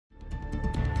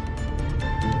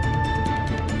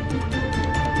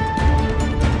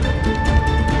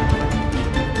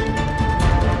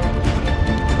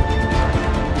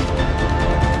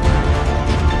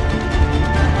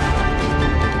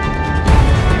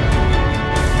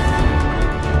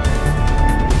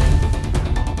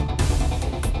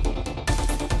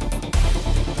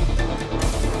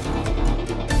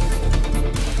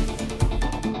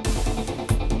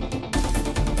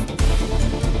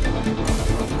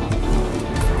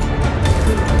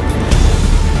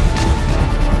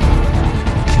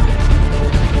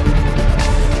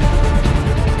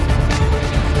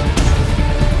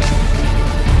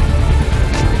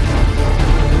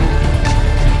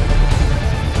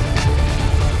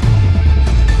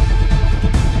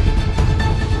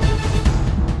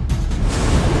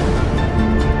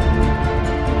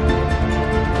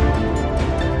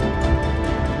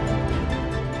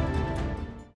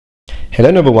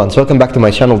Hello everyone, so welcome back to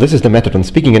my channel. This is the Metatron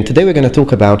speaking, and today we're going to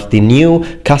talk about the new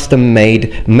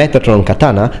custom-made Metatron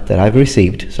katana that I've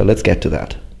received. So let's get to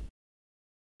that.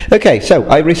 Okay, so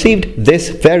I received this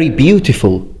very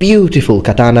beautiful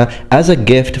katana as a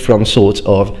gift from Swords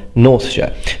of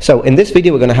Northshire. So in this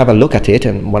video we're going to have a look at it,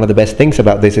 and one of the best things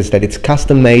about this is that it's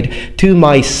custom made to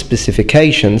my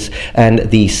specifications, and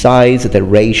the size, the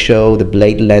ratio, the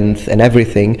blade length and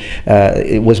everything,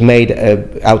 it was made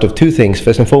out of two things.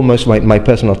 First and foremost, my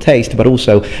personal taste, but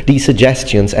also the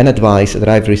suggestions and advice that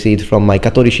I've received from my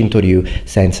Katori Shintoryu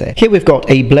sensei. Here we've got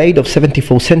a blade of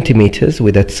 74 centimeters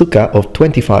with a tsuka of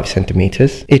 25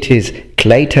 centimeters. It is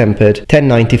clay tempered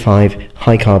 1095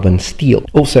 high carbon steel.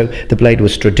 Also, the blade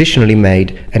was traditionally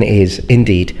made and is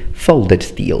indeed folded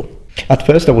steel. At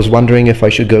first I was wondering if I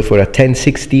should go for a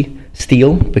 1060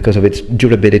 steel because of its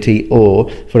durability,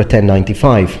 or for a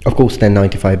 1095. Of course,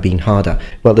 1095 being harder.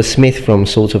 Well, the smith from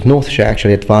Swords of Northshire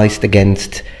actually advised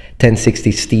against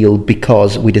 1060 steel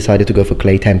because we decided to go for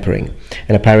clay tempering,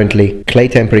 and apparently clay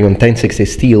tempering on 1060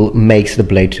 steel makes the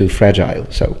blade too fragile.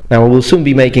 So now I will soon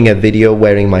be making a video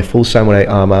wearing my full samurai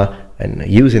armor and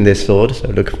using this sword, so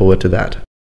look forward to that.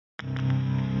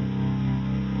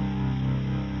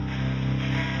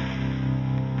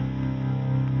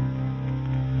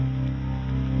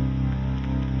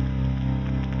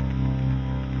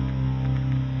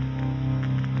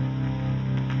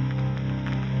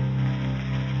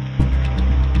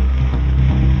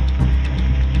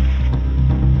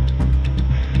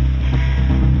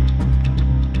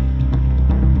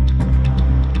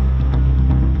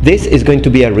 This is going to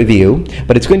be a review,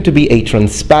 but it's going to be a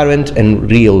transparent and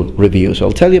real review. So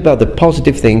I'll tell you about the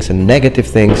positive things and negative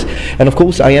things. And of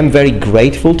course, I am very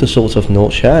grateful to Swords of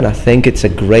Northshire, and I think it's a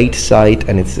great site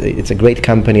and it's a great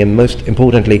company, and most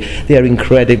importantly, they are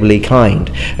incredibly kind.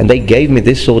 And they gave me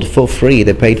this sword for free.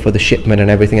 They paid for the shipment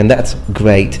and everything, and that's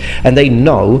great. And they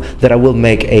know that I will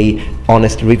make a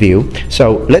honest review.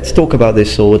 So let's talk about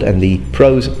this sword and the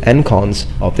pros and cons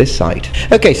of this site.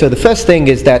 Okay, so the first thing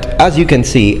is that, as you can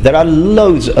see, there are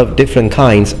loads of different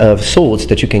kinds of swords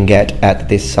that you can get at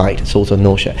this site, Swords of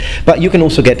Northshire. But you can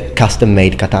also get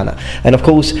custom-made katana. And of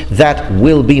course, that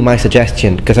will be my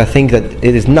suggestion, because I think that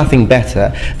it is nothing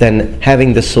better than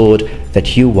having the sword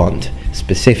that you want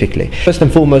specifically. First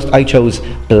and foremost, I chose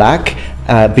black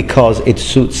because it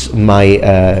suits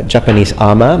my Japanese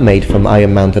armor made from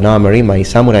Iron Mountain Armory, my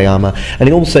samurai armor, and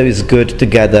it also is good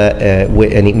together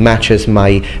and it matches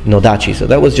my nodachi. So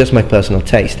that was just my personal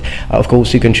taste. Of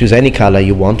course, you can choose any color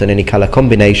you want and any color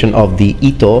combination of the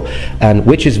ito, and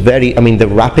which is very, I mean, the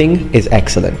wrapping is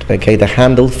excellent. Okay, the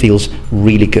handle feels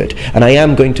really good, and I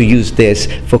am going to use this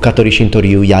for Katori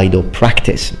Shintoryu Yaido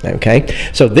practice. Okay,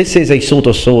 so this is a sort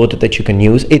of sword that you can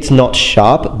use. It's not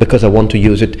sharp because I want to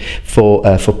use it for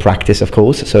practice, of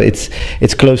course, so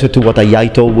it's closer to what a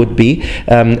yaito would be.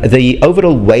 The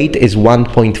overall weight is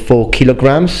 1.4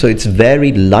 kilograms, so it's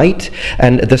very light,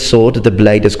 and the sword, the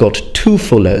blade, has got two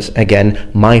fullers, again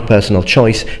my personal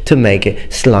choice, to make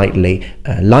it slightly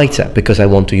lighter because I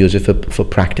want to use it for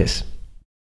practice.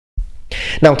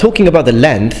 Now, talking about the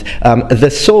length, the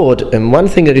sword, and one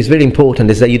thing that is very important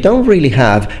is that you don't really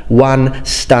have one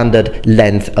standard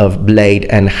length of blade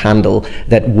and handle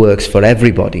that works for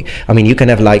everybody. I mean, you can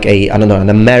have like a, I don't know, an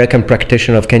American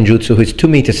practitioner of Kenjutsu who is 2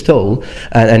 meters tall,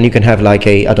 and you can have like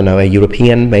a, I don't know, a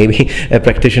European, maybe, a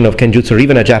practitioner of Kenjutsu, or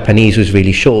even a Japanese who's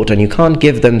really short, and you can't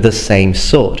give them the same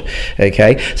sword.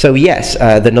 Okay, so yes,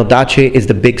 the nodachi is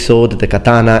the big sword, the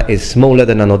katana is smaller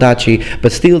than a nodachi,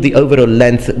 but still the overall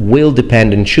length will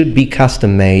depend and should be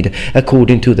custom made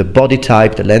according to the body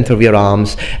type, the length of your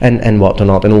arms, and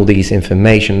whatnot, and all these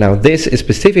information. Now, this is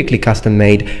specifically custom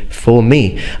made for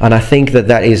me, and I think that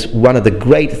that is one of the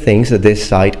great things that this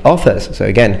site offers. So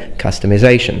again,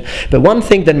 customization. But one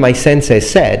thing that my sensei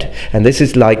said, and this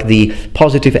is like the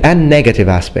positive and negative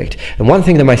aspect, and one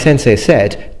thing that my sensei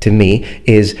said to me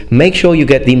is, make sure you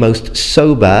get the most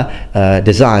sober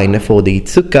design for the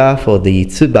tsuka, for the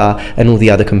tsuba, and all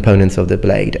the other components of the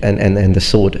blade and the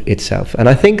sword itself. And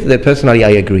I think that personally I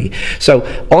agree. So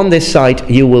on this site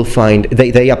you will find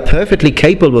they are perfectly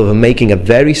capable of making a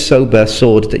very sober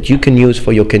sword that you can use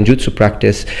for your Kenjutsu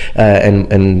practice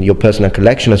and your personal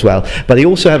collection as well. But they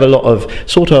also have a lot of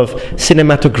sort of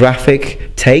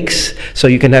cinematographic takes, so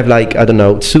you can have, like, I don't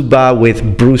know, tsuba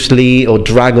with Bruce Lee or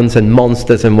dragons and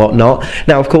monsters and whatnot.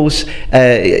 Now, of course,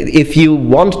 if you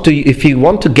want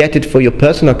to get it for your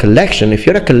personal collection, if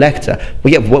you're a collector,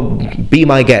 well, yeah, be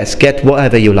my guest, get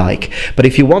whatever you like. But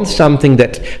if you want something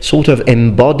that sort of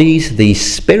embodies the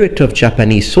spirit of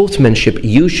Japanese swordsmanship,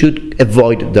 you should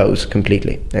avoid those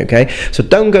completely, okay? So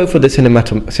don't go for the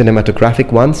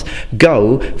cinematographic ones.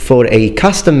 Go for a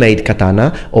custom-made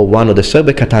katana, or one of the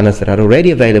sober katanas that are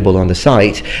already available on the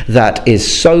site, that is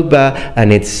sober,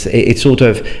 and it's sort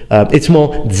of it's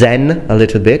more zen a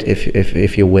little bit,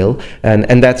 if you will,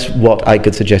 and that's what I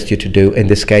could suggest you to do in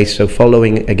this case. So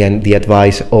following again the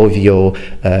advice of your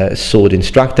sword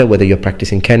instructor, whether you're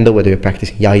practicing kendo, whether you're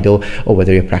practicing iaido, or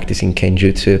whether you're practicing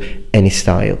kenjutsu, any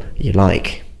style you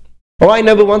like. Alright,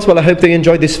 noble ones, well, I hope that you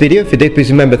enjoyed this video. If you did,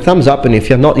 please remember thumbs up, and if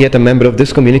you're not yet a member of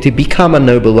this community, become a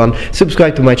noble one.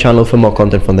 Subscribe to my channel for more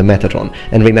content from the Metatron.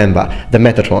 And remember, the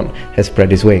Metatron has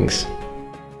spread his wings.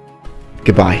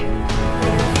 Goodbye.